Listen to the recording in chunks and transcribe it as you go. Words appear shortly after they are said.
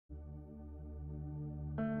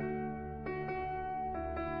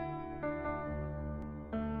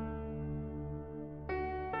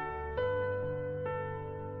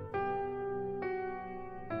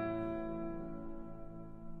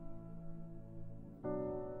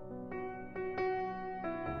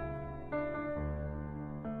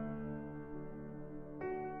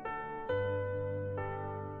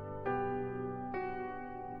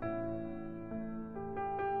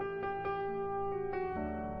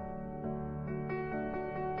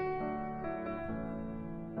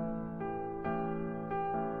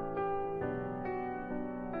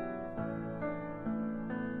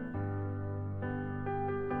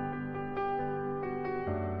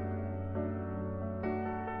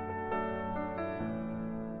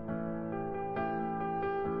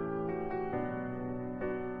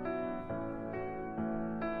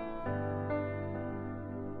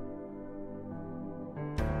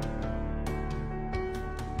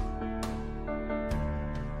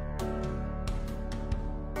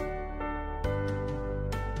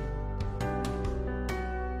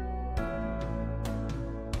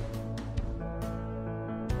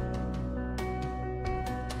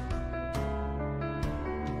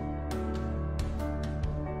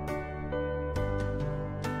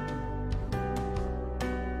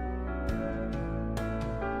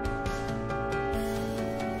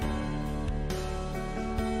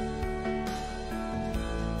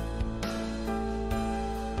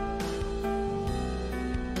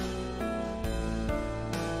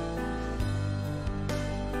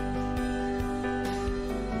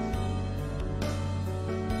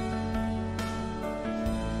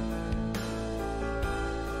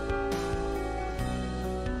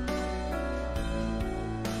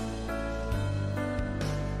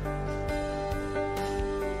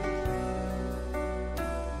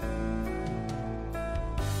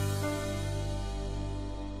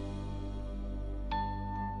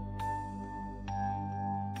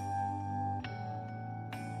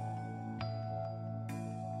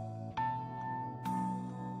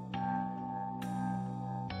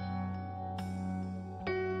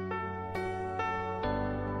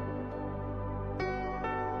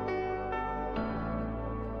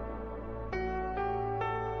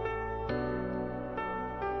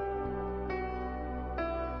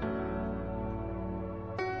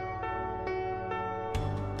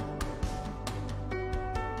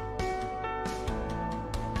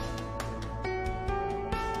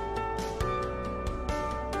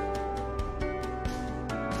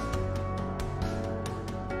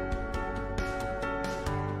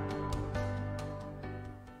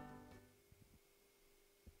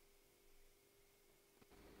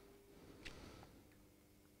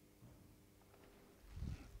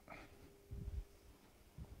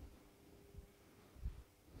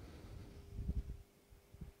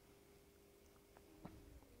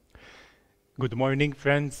Good morning,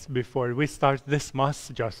 friends. Before we start this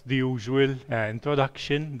Mass, just the usual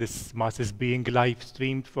introduction. This Mass is being live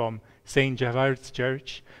streamed from St. Gerard's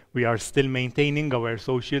Church. We are still maintaining our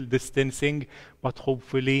social distancing, but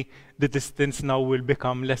hopefully the distance now will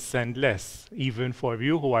become less and less. Even for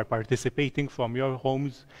you who are participating from your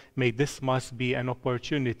homes, may this Mass be an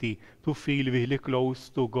opportunity to feel really close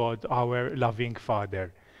to God, our loving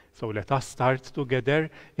Father. So let us start together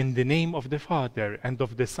in the name of the Father, and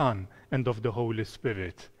of the Son, and of the Holy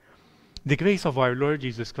Spirit. The grace of our Lord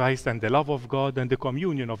Jesus Christ, and the love of God, and the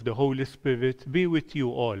communion of the Holy Spirit be with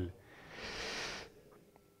you all.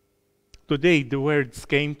 Today the words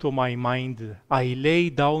came to my mind, I lay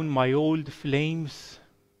down my old flames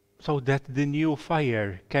so that the new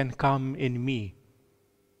fire can come in me.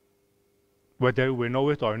 Whether we know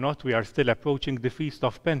it or not, we are still approaching the Feast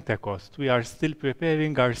of Pentecost. We are still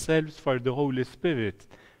preparing ourselves for the Holy Spirit,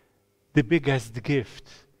 the biggest gift.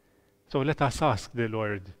 So let us ask the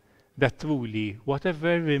Lord that truly,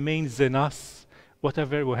 whatever remains in us,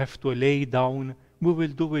 whatever we have to lay down, we will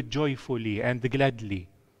do it joyfully and gladly.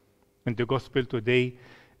 In the Gospel today,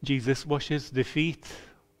 Jesus washes the feet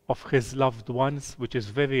of his loved ones, which is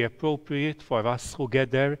very appropriate for us who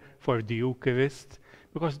gather for the Eucharist.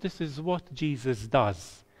 Because this is what Jesus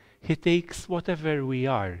does. He takes whatever we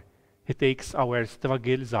are. He takes our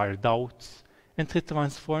struggles, our doubts, and He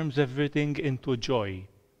transforms everything into joy.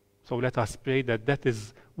 So let us pray that that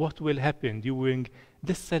is what will happen during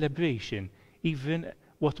this celebration, even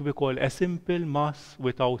what we call a simple Mass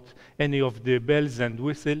without any of the bells and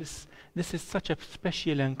whistles. This is such a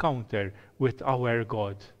special encounter with our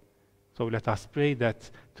God. So let us pray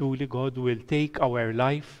that truly God will take our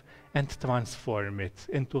life and transform it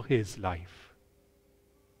into His life.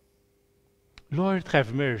 Lord,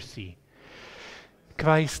 have mercy.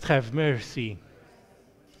 Christ, have mercy.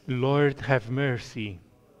 Lord, have mercy.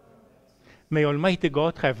 May Almighty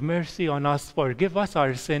God have mercy on us, forgive us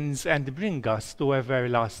our sins, and bring us to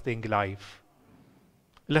everlasting life.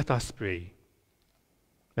 Let us pray.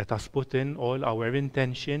 Let us put in all our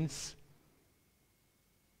intentions.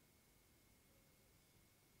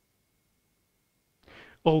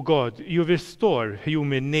 O God, you restore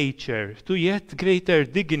human nature to yet greater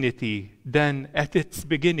dignity than at its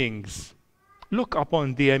beginnings. Look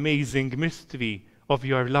upon the amazing mystery of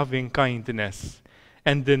your loving kindness,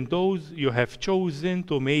 and in those you have chosen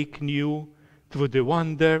to make new through the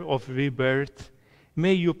wonder of rebirth,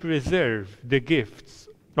 may you preserve the gifts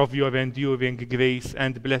of your enduring grace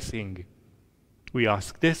and blessing. We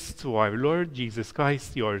ask this through our Lord Jesus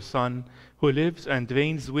Christ, your Son, who lives and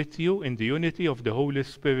reigns with you in the unity of the Holy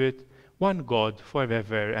Spirit, one God,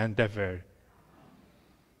 forever and ever.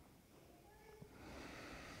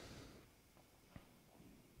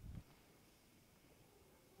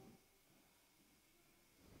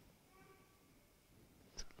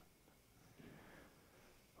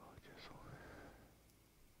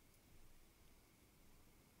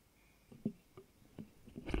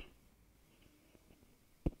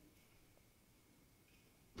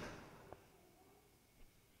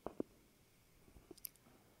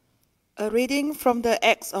 A reading from the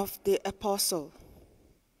Acts of the Apostle.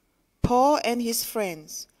 Paul and his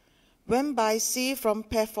friends went by sea from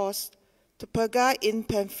Paphos to Perga in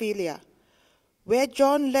Pamphylia, where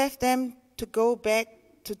John left them to go back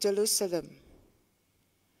to Jerusalem.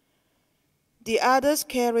 The others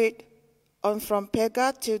carried on from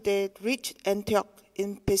Perga till they reached Antioch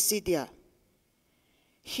in Pisidia.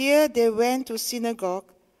 Here they went to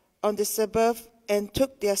synagogue on the Sabbath and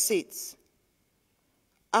took their seats.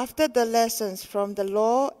 After the lessons from the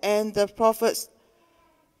law and the prophets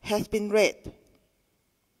had been read,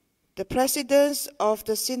 the presidents of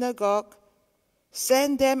the synagogue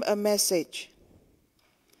sent them a message.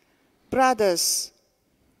 Brothers,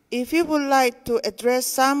 if you would like to address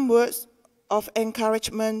some words of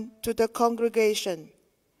encouragement to the congregation,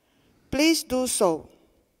 please do so.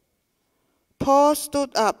 Paul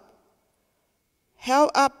stood up,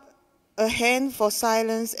 held up a hand for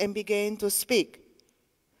silence, and began to speak.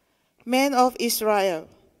 Men of Israel,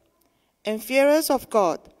 and fearers of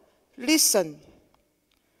God, listen.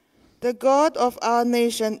 The God of our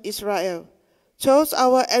nation Israel chose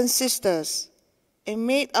our ancestors and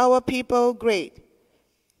made our people great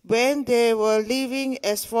when they were living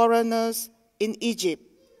as foreigners in Egypt.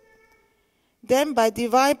 Then by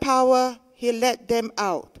divine power he led them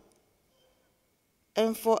out,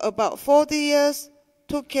 and for about 40 years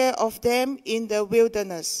took care of them in the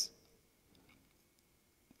wilderness.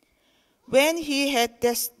 When he had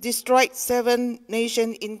destroyed 7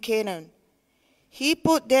 nations in Canaan, he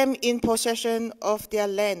put them in possession of their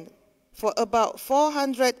land for about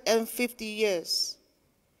 450 years.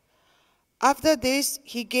 After this,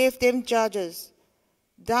 he gave them judges,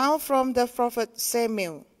 down from the prophet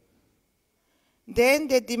Samuel. Then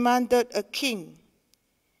they demanded a king,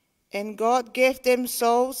 and God gave them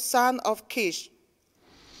Saul, son of Kish,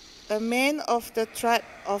 a man of the tribe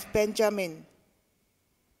of Benjamin.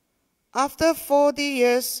 After 40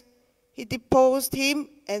 years, he deposed him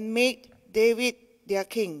and made David their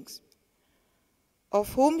king,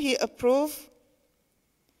 of whom he approved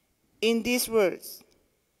in these words: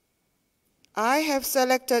 I have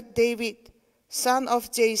selected David, son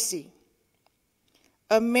of Jesse,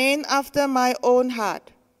 a man after my own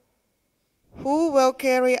heart, who will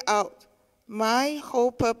carry out my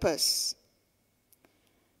whole purpose.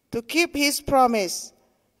 To keep his promise,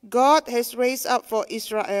 God has raised up for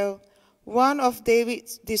Israel one of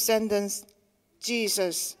David's descendants,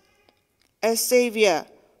 Jesus, a Savior,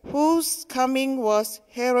 whose coming was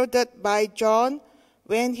heralded by John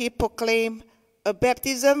when he proclaimed a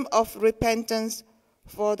baptism of repentance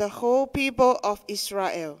for the whole people of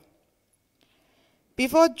Israel.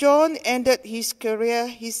 Before John ended his career,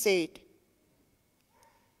 he said,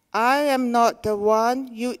 I am not the one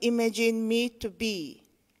you imagine me to be.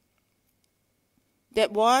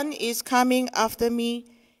 That one is coming after me,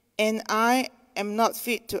 and I am not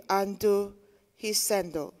fit to undo his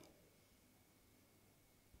sandal.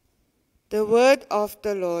 The word of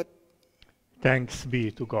the Lord. Thanks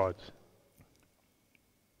be to God.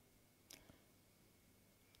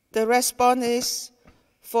 The response is,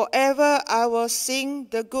 forever I will sing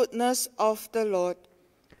the goodness of the Lord.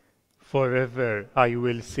 Forever I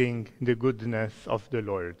will sing the goodness of the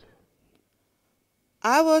Lord.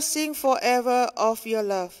 I will sing forever of your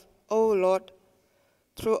love, O Lord.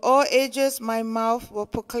 Through all ages my mouth will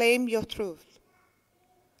proclaim your truth.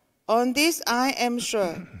 On this I am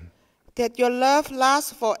sure, that your love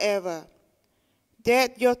lasts forever,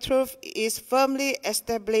 that your truth is firmly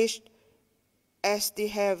established as the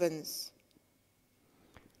heavens.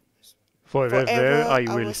 Forever I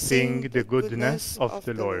will sing the goodness of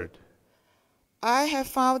the Lord. I have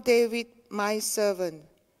found David my servant,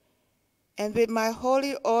 and with my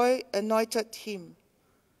holy oil anointed him.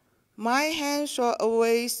 My hand shall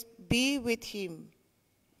always be with him,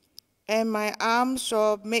 and my arm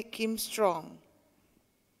shall make him strong.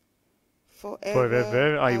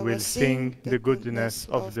 Forever I will sing the goodness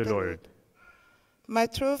of the Lord. My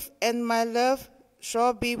truth and my love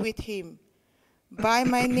shall be with him. By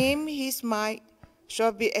my name his might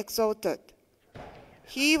shall be exalted.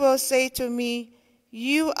 He will say to me,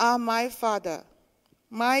 you are my Father,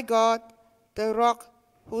 my God, the rock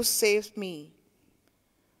who saves me.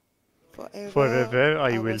 Forever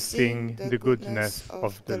I will sing the goodness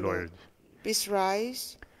of the Lord. Please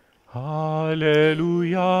rise.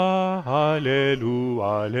 Hallelujah,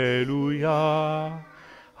 hallelujah,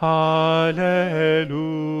 hallelujah,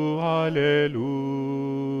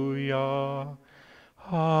 hallelujah.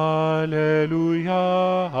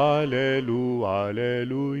 Hallelujah,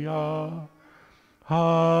 hallelujah,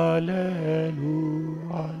 hallelujah, hallelujah.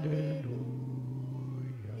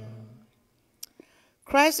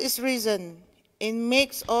 Christ is risen and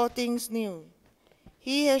makes all things new.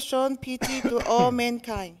 He has shown pity to all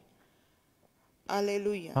mankind.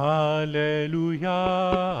 Alleluia. Hallelujah,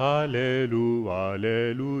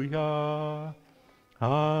 hallelujah, hallelujah,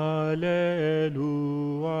 hallelujah.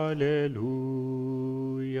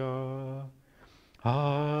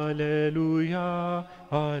 Hallelujah,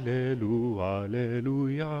 hallelujah,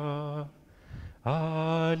 hallelujah,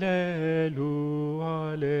 hallelujah.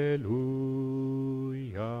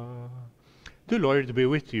 The Lord be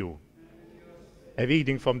with you. A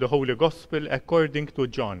reading from the Holy Gospel according to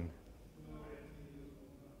John.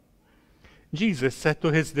 Jesus said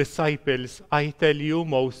to his disciples, I tell you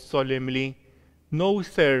most solemnly, no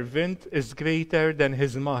servant is greater than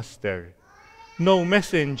his master. No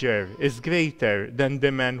messenger is greater than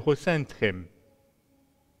the man who sent him.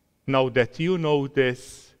 Now that you know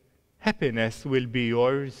this, happiness will be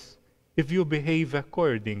yours if you behave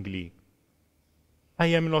accordingly. I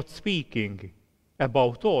am not speaking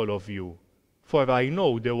about all of you, for I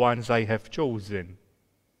know the ones I have chosen.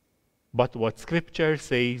 But what Scripture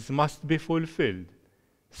says must be fulfilled.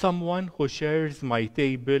 Someone who shares my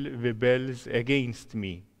table rebels against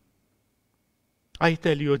me. I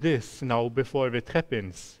tell you this now before it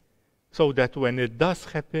happens, so that when it does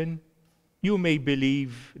happen, you may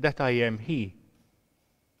believe that I am he.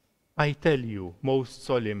 I tell you most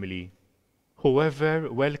solemnly,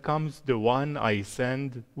 whoever welcomes the one I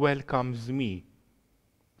send welcomes me,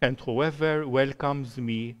 and whoever welcomes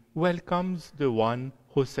me welcomes the one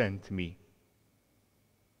who sent me.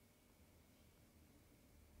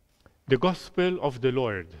 The Gospel of the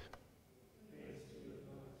Lord.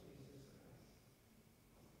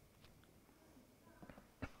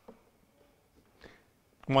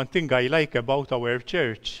 One thing I like about our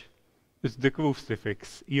church is the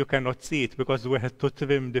crucifix. You cannot see it because we had to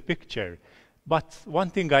trim the picture. But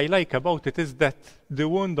one thing I like about it is that the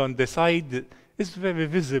wound on the side is very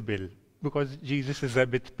visible because Jesus is a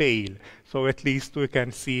bit pale. So at least we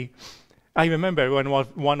can see. I remember when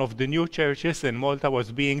one of the new churches in Malta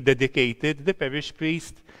was being dedicated, the parish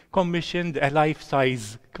priest commissioned a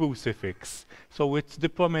life-size crucifix. So it's the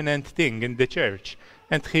prominent thing in the church.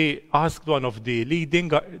 And he asked one of the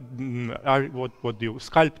leading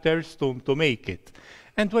sculptors to make it.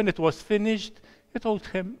 And when it was finished, he told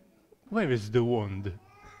him, "Where is the wound?"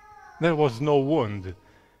 There was no wound.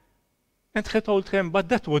 And he told him, "But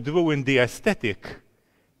that would ruin the aesthetic."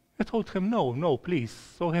 I told him, no, please.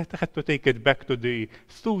 So he had to take it back to the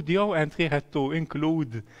studio and he had to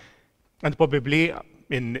include, and probably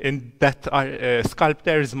in that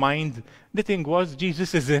sculptor's mind, the thing was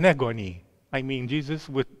Jesus is in agony. I mean, Jesus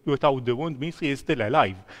without the wound means he is still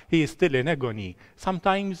alive. He is still in agony.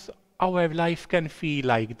 Sometimes our life can feel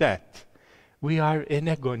like that. We are in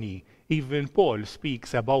agony. Even Paul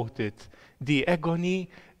speaks about it. The agony,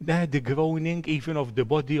 the groaning even of the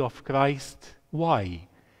body of Christ. Why?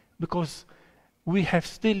 Because we have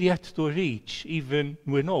still yet to reach, even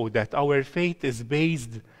we know that our faith is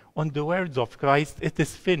based on the words of Christ, it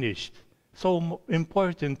is finished. So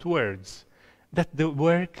important words, that the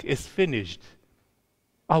work is finished.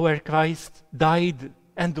 Our Christ died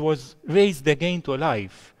and was raised again to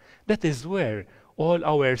life. That is where all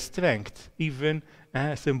our strength, even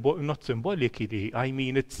not symbolically, I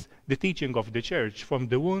mean it's the teaching of the church, from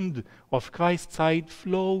the wound of Christ's side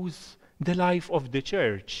flows the life of the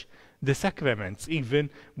church. The sacraments, even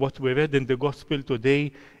what we read in the gospel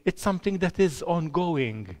today, it's something that is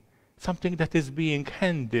ongoing, something that is being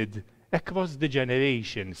handed across the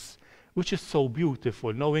generations, which is so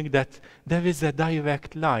beautiful, knowing that there is a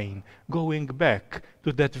direct line going back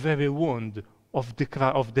to that very wound of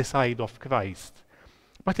the side of Christ.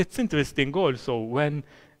 But it's interesting also when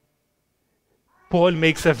Paul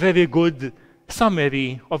makes a very good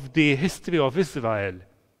summary of the history of Israel.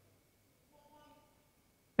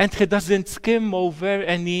 And he doesn't skim over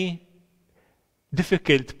any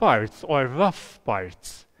difficult parts or rough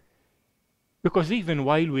parts. Because even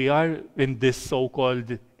while we are in this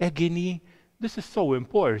so-called agony, this is so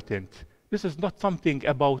important. This is not something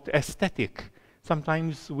about aesthetic.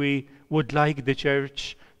 Sometimes we would like the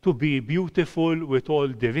church to be beautiful with all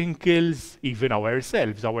the wrinkles, even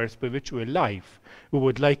ourselves, our spiritual life. We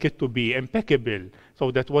would like it to be impeccable, so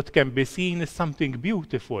that what can be seen is something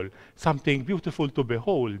beautiful to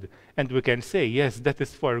behold. And we can say, yes, that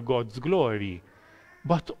is for God's glory.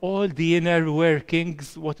 But all the inner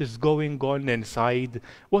workings, what is going on inside,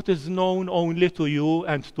 what is known only to you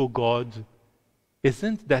and to God,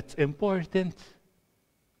 isn't that important?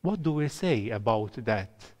 What do we say about that?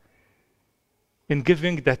 In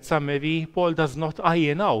giving that summary, Paul does not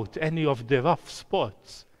iron out any of the rough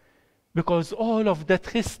spots, because all of that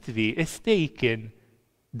history is taken.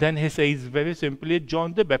 Then he says very simply,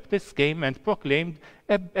 John the Baptist came and proclaimed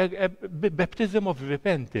a baptism of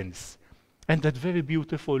repentance. And that very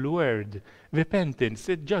beautiful word, repentance,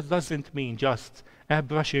 it just doesn't mean just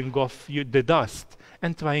brushing off the dust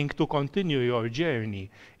and trying to continue your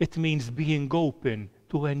journey. It means being open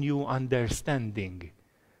to a new understanding.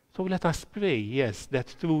 So let us pray, yes,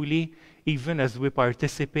 that truly, even as we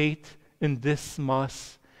participate in this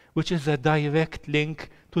Mass, which is a direct link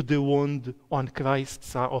to the wound on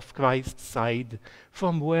Christ's side,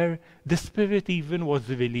 from where the Spirit even was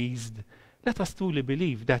released, let us truly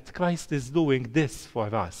believe that Christ is doing this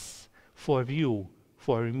for us, for you,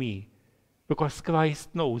 for me, because Christ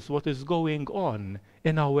knows what is going on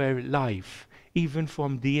in our life, even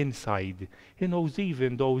from the inside. He knows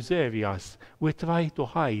even those areas we try to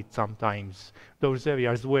hide sometimes, those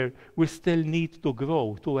areas where we still need to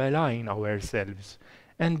grow, to align ourselves.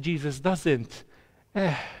 And Jesus doesn't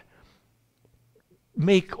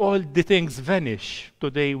make all the things vanish.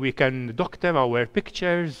 Today we can doctor our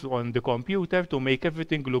pictures on the computer to make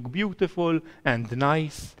everything look beautiful and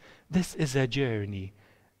nice. This is a journey.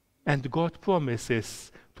 And God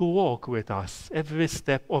promises to walk with us every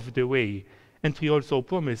step of the way. And He also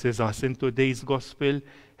promises us in today's gospel,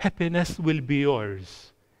 happiness will be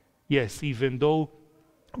yours. Yes, even though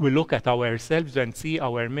we look at ourselves and see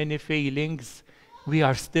our many failings, we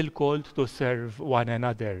are still called to serve one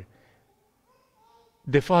another.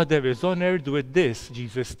 The Father is honored with this,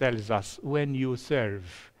 Jesus tells us, when you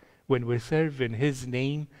serve. When we serve in His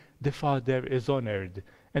name, the Father is honored.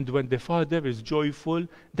 And when the Father is joyful,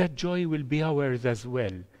 that joy will be ours as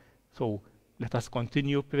well. So let us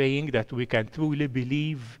continue praying that we can truly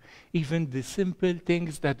believe even the simple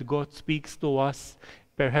things that God speaks to us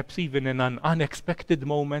perhaps even in an unexpected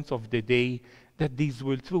moments of the day, that these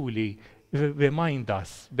will truly remind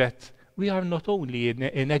us that we are not only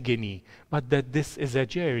in agony, but that this is a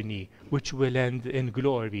journey which will end in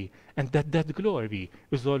glory, and that that glory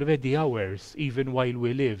is already ours even while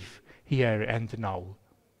we live here and now.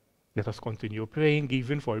 Let us continue praying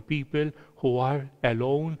even for people who are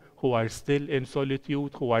alone, who are still in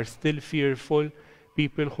solitude, who are still fearful,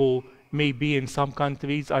 people who maybe in some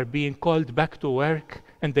countries are being called back to work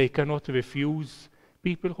and they cannot refuse,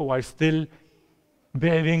 people who are still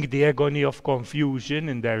bearing the agony of confusion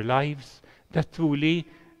in their lives, that truly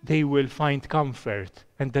they will find comfort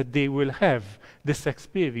and that they will have this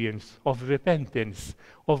experience of repentance,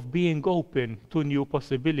 of being open to new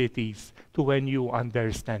possibilities, to a new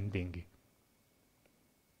understanding.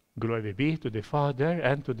 Glory be to the Father,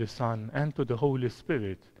 and to the Son, and to the Holy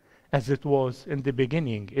Spirit, as it was in the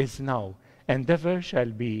beginning, is now, and ever shall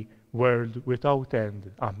be, world without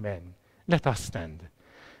end. Amen. Let us stand.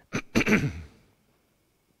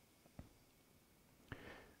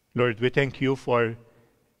 Lord, we thank you for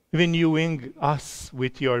renewing us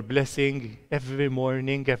with your blessing every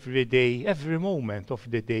morning, every day, every moment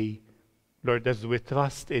of the day. Lord, as we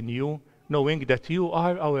trust in you, knowing that you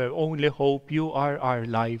are our only hope, you are our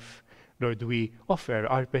life. Lord, we offer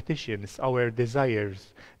our petitions, our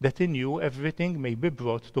desires, that in you everything may be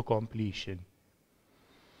brought to completion.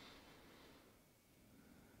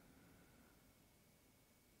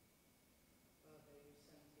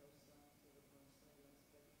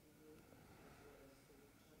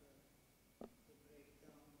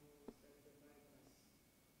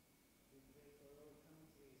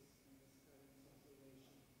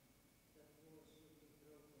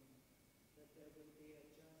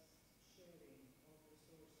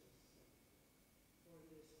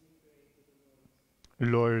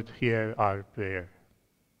 Lord, hear our prayer.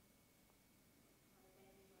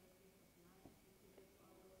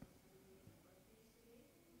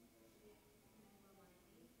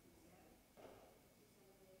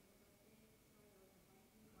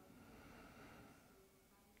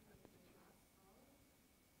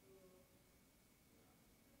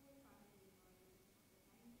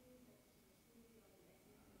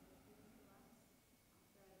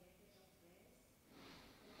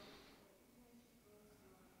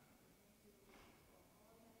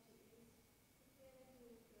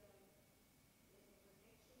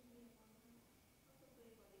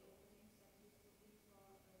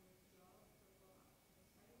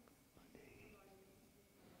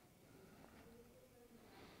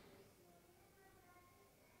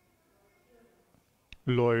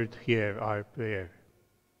 Lord, hear our prayer.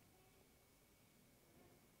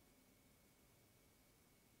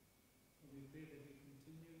 We pray that you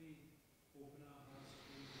continually open our hearts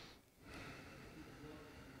to you, that the good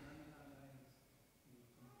work that you've done in our lives, you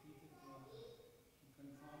complete it to our heart, and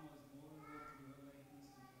conform us more and more to your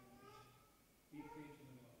likeness and to our image. We pray to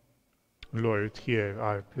the Lord. Lord, hear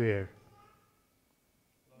our prayer.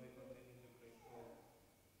 Lord, we continue to pray for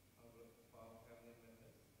our family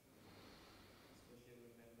members, especially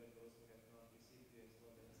remember those who have not received you as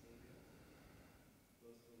Lord and Savior,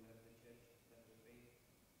 those who left the church, left the faith.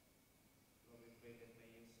 Lord, we pray that may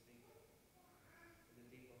you speak to the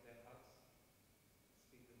deep of their hearts,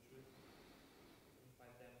 speak the truth,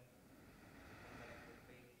 invite them to come back to the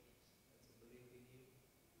faith and to believe in you.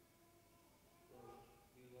 Lord,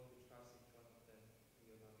 you want to trust each one of them in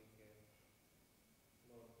your loving care.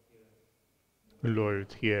 Lord, hear us. Lord,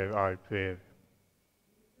 hear our prayer.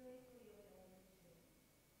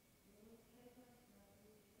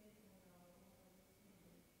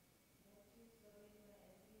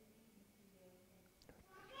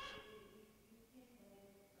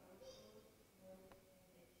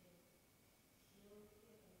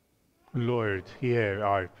 Lord, hear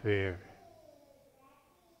our prayer.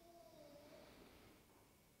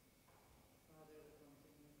 Father, we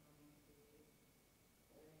continue coming to you,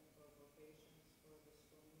 praying for vocations for this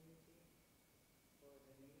community, for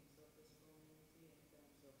the needs of this community in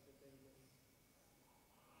terms of the building.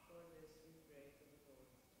 For this we pray to the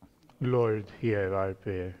Lord. Lord, hear our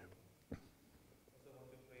prayer. Also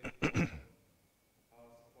want to pray for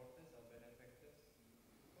our supporters, our benefactors,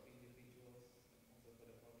 for individuals and also for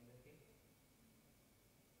the community.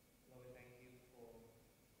 Lord, we thank you for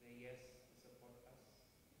the yes to support us.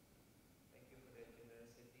 Thank you for their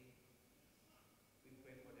generosity. We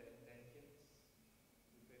pray for their intentions.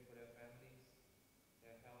 We pray for their families,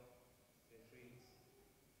 their health, their dreams.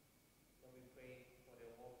 Lord, we pray for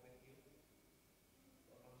their walk with you.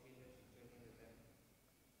 Lord, continue to journey with them.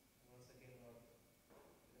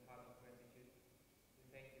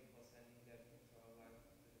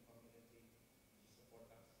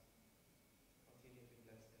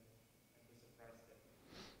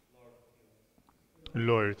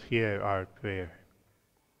 Lord, hear our prayer.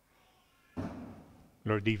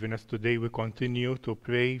 Lord, even as today we continue to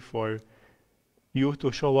pray for you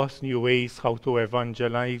to show us new ways how to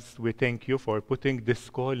evangelize, we thank you for putting this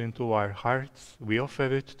call into our hearts. We offer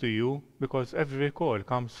it to you because every call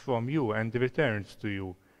comes from you and returns to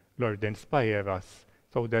you. Lord, inspire us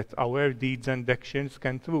so that our deeds and actions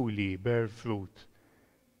can truly bear fruit.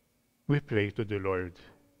 We pray to the Lord.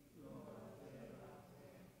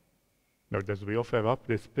 Lord, as we offer up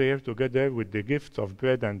this prayer together with the gifts of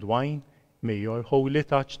bread and wine, may your holy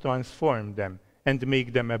touch transform them and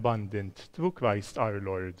make them abundant through Christ our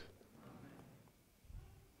Lord.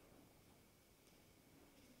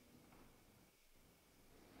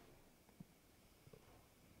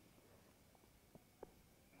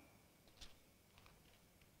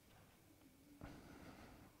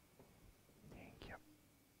 Thank you.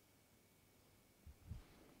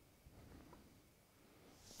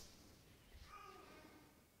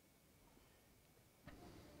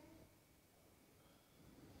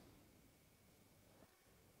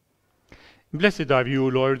 Blessed are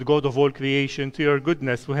you, Lord, God of all creation. To your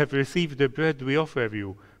goodness we have received the bread we offer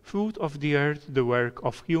you, fruit of the earth, the work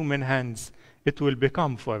of human hands. It will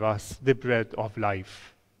become for us the bread of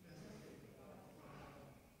life.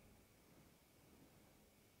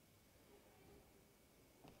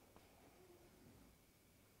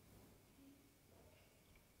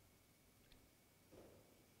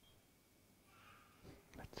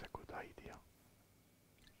 That's a good idea.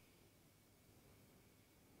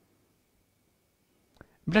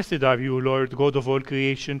 Blessed are you, Lord, God of all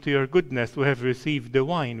creation. To your goodness we have received the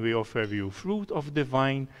wine we offer you, fruit of the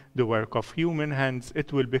vine, the work of human hands.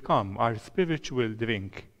 It will become our spiritual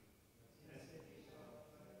drink.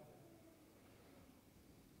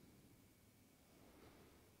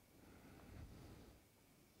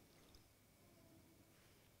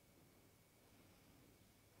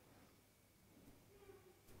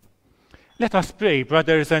 Let us pray,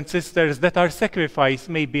 brothers and sisters, that our sacrifice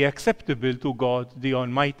may be acceptable to God, the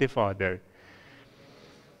Almighty Father.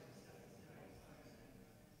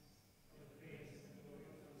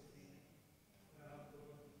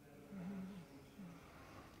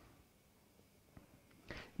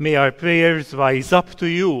 May our prayers rise up to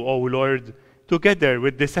you, O Lord, together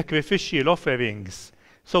with the sacrificial offerings,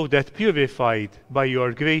 so that purified by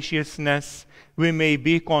your graciousness, we may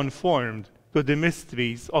be conformed to the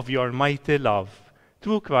mysteries of your mighty love,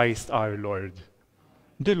 through Christ our Lord.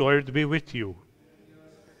 The Lord be with you.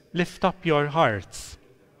 Lift up your hearts.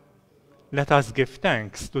 Let us give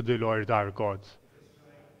thanks to the Lord our God.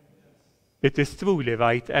 It is truly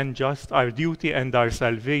right and just, our duty and our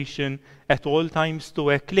salvation, at all times to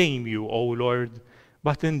acclaim you, O Lord,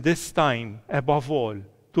 but in this time, above all,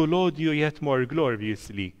 to laud you yet more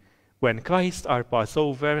gloriously, when Christ our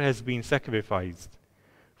Passover has been sacrificed.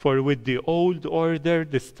 For with the old order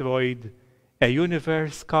destroyed, a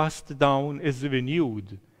universe cast down is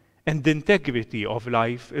renewed, and integrity of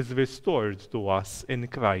life is restored to us in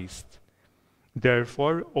Christ.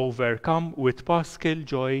 Therefore, overcome with paschal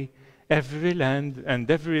joy, every land and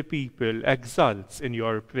every people exults in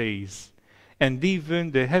your praise, and even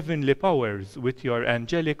the heavenly powers with your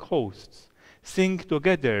angelic hosts sing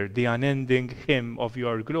together the unending hymn of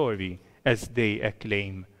your glory as they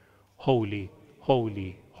acclaim, Holy,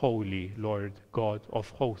 holy, holy, Lord God of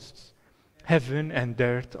hosts. Heaven and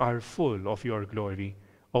earth are full of your glory.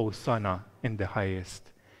 Hosanna in the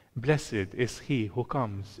highest. Blessed is he who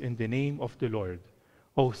comes in the name of the Lord.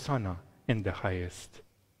 Hosanna in the highest.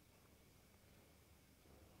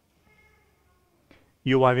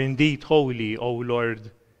 You are indeed holy, O Lord,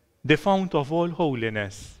 the fount of all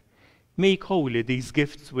holiness. Make holy these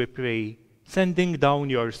gifts, we pray, sending down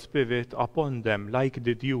your Spirit upon them like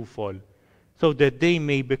the dewfall, so that they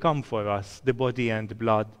may become for us the body and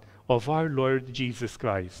blood of our Lord Jesus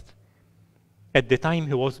Christ. At the time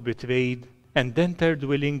he was betrayed and entered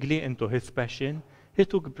willingly into his passion, he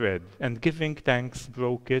took bread and giving thanks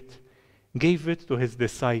broke it, gave it to his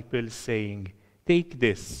disciples, saying, Take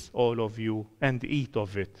this, all of you, and eat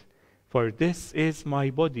of it, for this is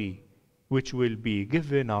my body, which will be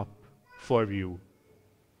given up for you.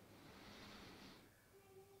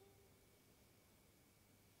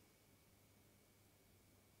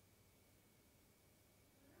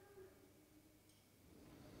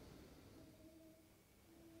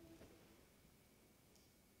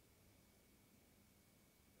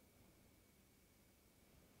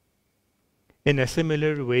 In a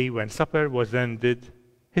similar way, when supper was ended,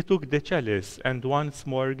 he took the chalice, and once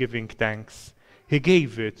more giving thanks, he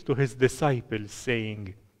gave it to his disciples,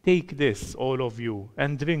 saying, Take this, all of you,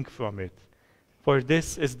 and drink from it, for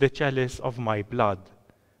this is the chalice of my blood,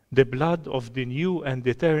 the blood of the new and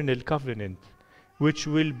eternal covenant, which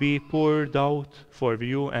will be poured out for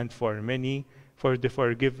you and for many for the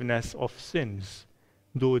forgiveness of sins.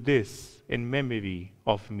 Do this in memory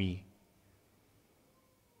of me.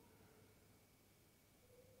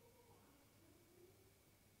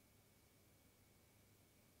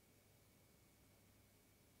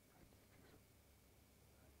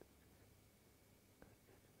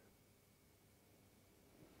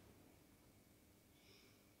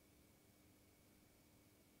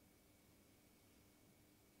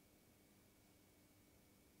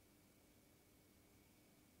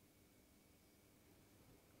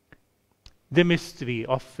 The mystery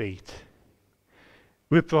of faith.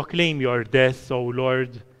 We proclaim your death, O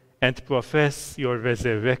Lord, and profess your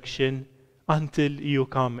resurrection until you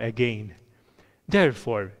come again.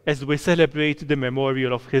 Therefore, as we celebrate the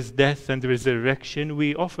memorial of his death and resurrection,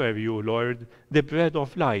 we offer you, Lord, the bread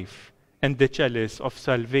of life and the chalice of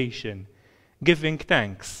salvation, giving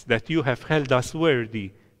thanks that you have held us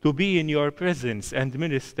worthy to be in your presence and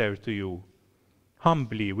minister to you.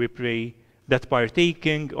 Humbly we pray that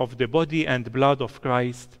partaking of the body and blood of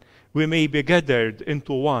Christ, we may be gathered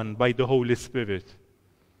into one by the Holy Spirit.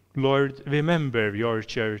 Lord, remember your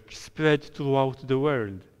church spread throughout the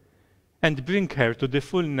world, and bring her to the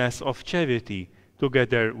fullness of charity,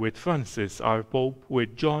 together with Francis, our Pope,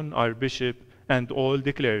 with John, our Bishop, and all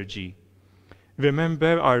the clergy.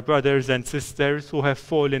 Remember our brothers and sisters who have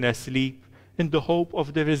fallen asleep in the hope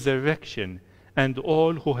of the resurrection, and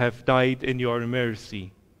all who have died in your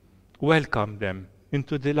mercy. Welcome them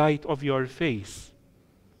into the light of your face.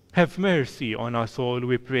 Have mercy on us all,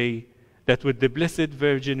 we pray, that with the Blessed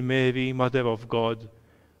Virgin Mary, Mother of God,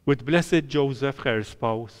 with blessed Joseph, her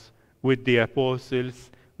spouse, with the apostles,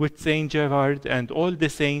 with Saint Gerard and all the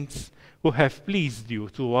saints who have pleased you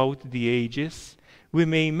throughout the ages, we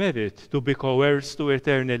may merit to be co-heirs to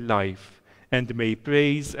eternal life, and may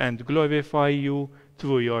praise and glorify you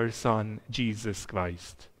through your Son, Jesus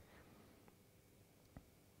Christ.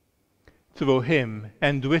 Through him,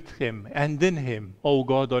 and with him, and in him, O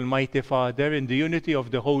God, Almighty Father, in the unity of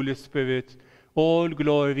the Holy Spirit, all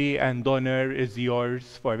glory and honor is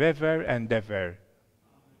yours forever and ever.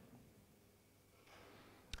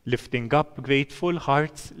 Lifting up grateful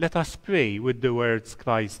hearts, let us pray with the words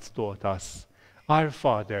Christ taught us. Our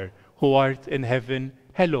Father, who art in heaven,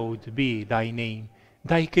 hallowed be thy name.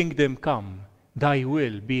 Thy kingdom come, thy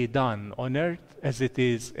will be done on earth as it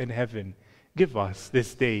is in heaven. Give us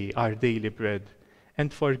this day our daily bread,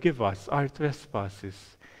 and forgive us our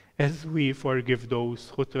trespasses, as we forgive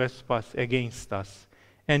those who trespass against us.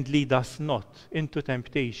 And lead us not into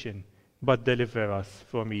temptation, but deliver us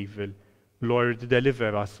from evil. Lord,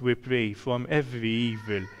 deliver us, we pray, from every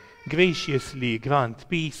evil. Graciously grant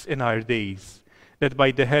peace in our days, that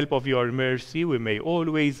by the help of your mercy we may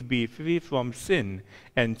always be free from sin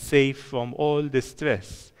and safe from all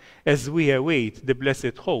distress, as we await the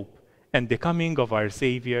blessed hope and the coming of our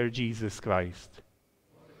Savior, Jesus Christ.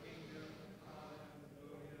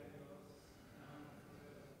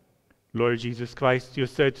 Lord Jesus Christ, you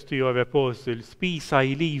said to your apostles, "Peace I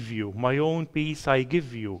leave you, my own peace I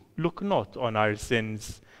give you. Look not on our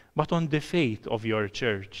sins, but on the faith of your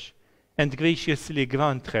church, and graciously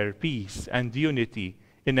grant her peace and unity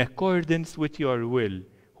in accordance with your will,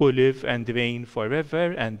 who live and reign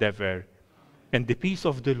forever and ever. And the peace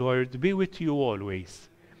of the Lord be with you always."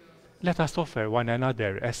 Let us offer one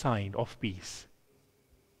another a sign of peace.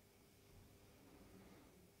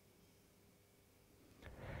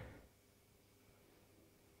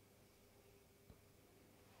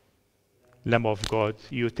 Lamb of God,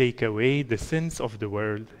 you take away the sins of the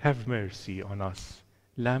world, have mercy on us.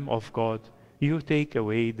 Lamb of God, you take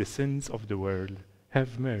away the sins of the world,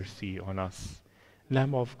 have mercy on us.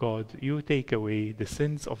 Lamb of God, you take away the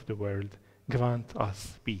sins of the world, grant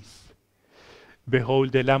us peace.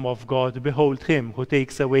 Behold the Lamb of God, behold him who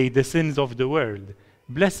takes away the sins of the world.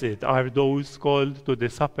 Blessed are those called to the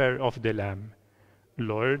supper of the Lamb.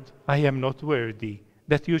 Lord, I am not worthy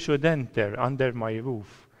that you should enter under my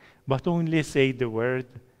roof, but only say the word,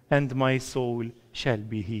 and my soul shall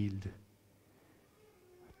be healed.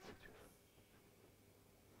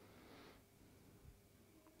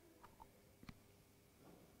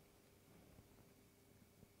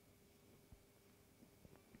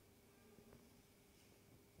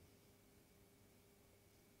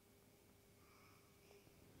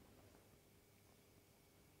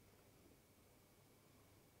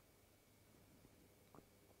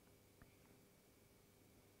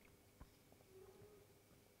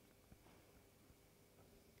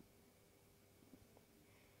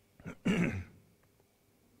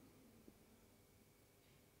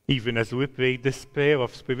 Even as we pray this prayer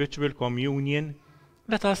of spiritual communion,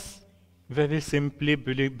 let us very simply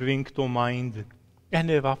bring to mind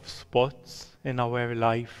any rough spots in our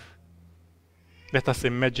life. Let us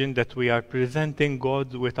imagine that we are presenting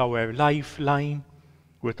God with our lifeline,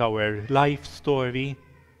 with our life story,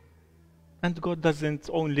 and God doesn't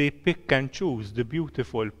only pick and choose the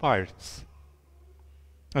beautiful parts,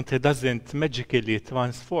 and He doesn't magically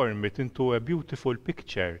transform it into a beautiful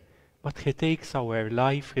picture, but He takes our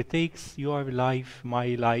life, He takes your life,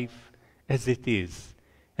 my life, as it is,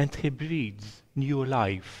 and He breathes new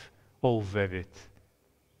life over it.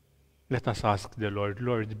 Let us ask the Lord,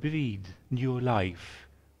 Lord, breathe new life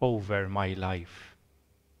over my life.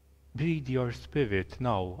 Breathe your Spirit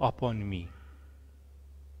now upon me.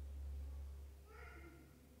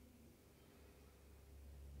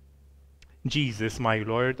 Jesus, my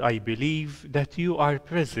Lord, I believe that you are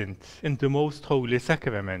present in the most holy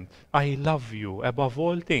sacrament. I love you above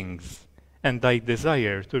all things, and I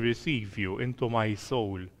desire to receive you into my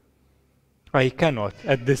soul. I cannot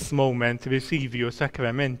at this moment receive you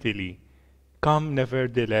sacramentally. Come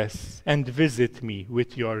nevertheless and visit me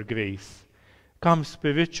with your grace. Come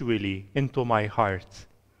spiritually into my heart.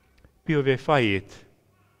 Purify it,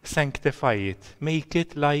 sanctify it, make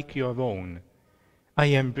it like your own. I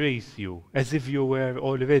embrace you as if you were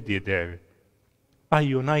already there. I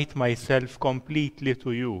unite myself completely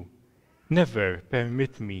to you. Never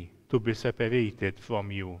permit me to be separated from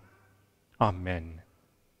you. Amen.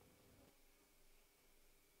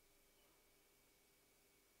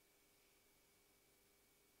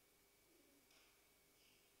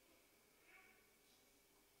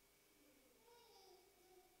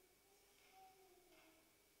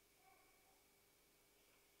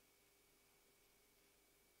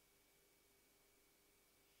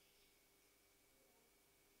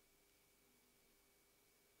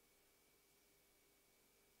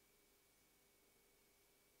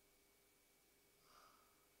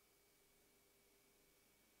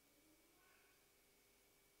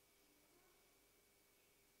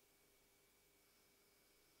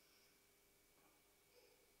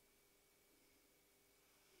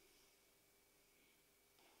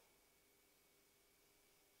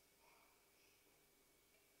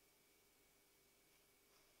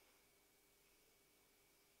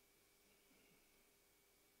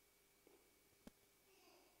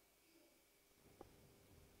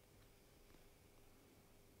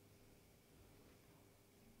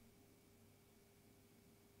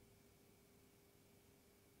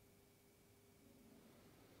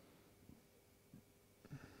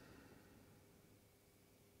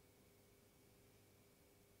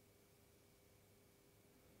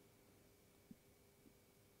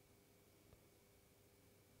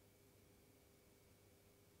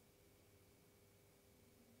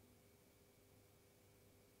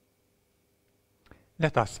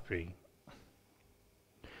 Let us pray.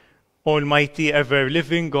 Almighty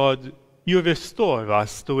ever-living God, you restore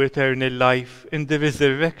us to eternal life in the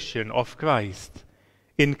resurrection of Christ.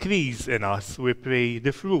 Increase in us, we pray,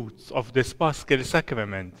 the fruits of this Paschal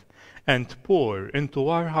sacrament, and pour into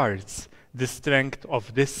our hearts the strength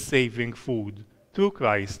of this saving food, through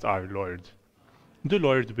Christ our Lord. The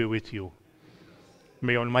Lord be with you.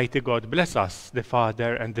 May Almighty God bless us, the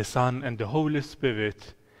Father, and the Son, and the Holy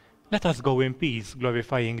Spirit. Let us go in peace,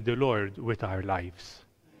 glorifying the Lord with our lives.